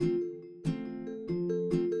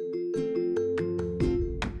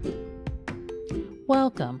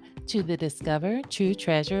Welcome to the Discover True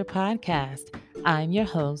Treasure podcast. I'm your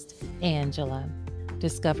host, Angela.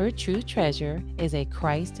 Discover True Treasure is a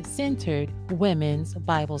Christ centered women's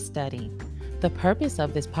Bible study. The purpose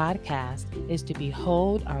of this podcast is to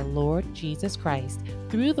behold our Lord Jesus Christ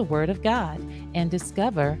through the Word of God and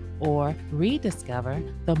discover or rediscover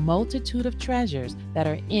the multitude of treasures that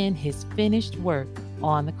are in His finished work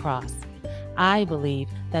on the cross. I believe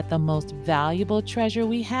that the most valuable treasure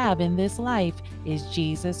we have in this life is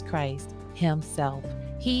Jesus Christ Himself.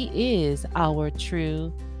 He is our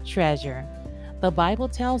true treasure. The Bible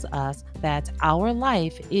tells us that our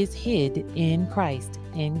life is hid in Christ,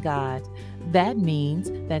 in God. That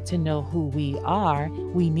means that to know who we are,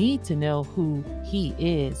 we need to know who He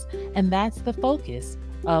is. And that's the focus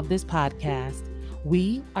of this podcast.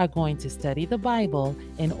 We are going to study the Bible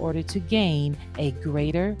in order to gain a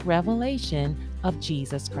greater revelation of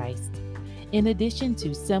Jesus Christ. In addition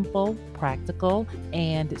to simple, practical,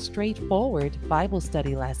 and straightforward Bible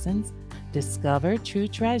study lessons, Discover True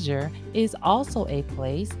Treasure is also a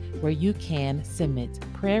place where you can submit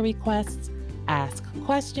prayer requests, ask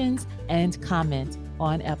questions, and comment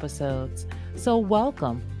on episodes. So,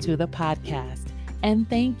 welcome to the podcast, and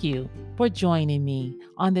thank you for joining me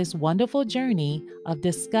on this wonderful journey of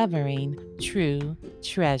discovering true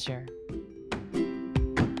treasure.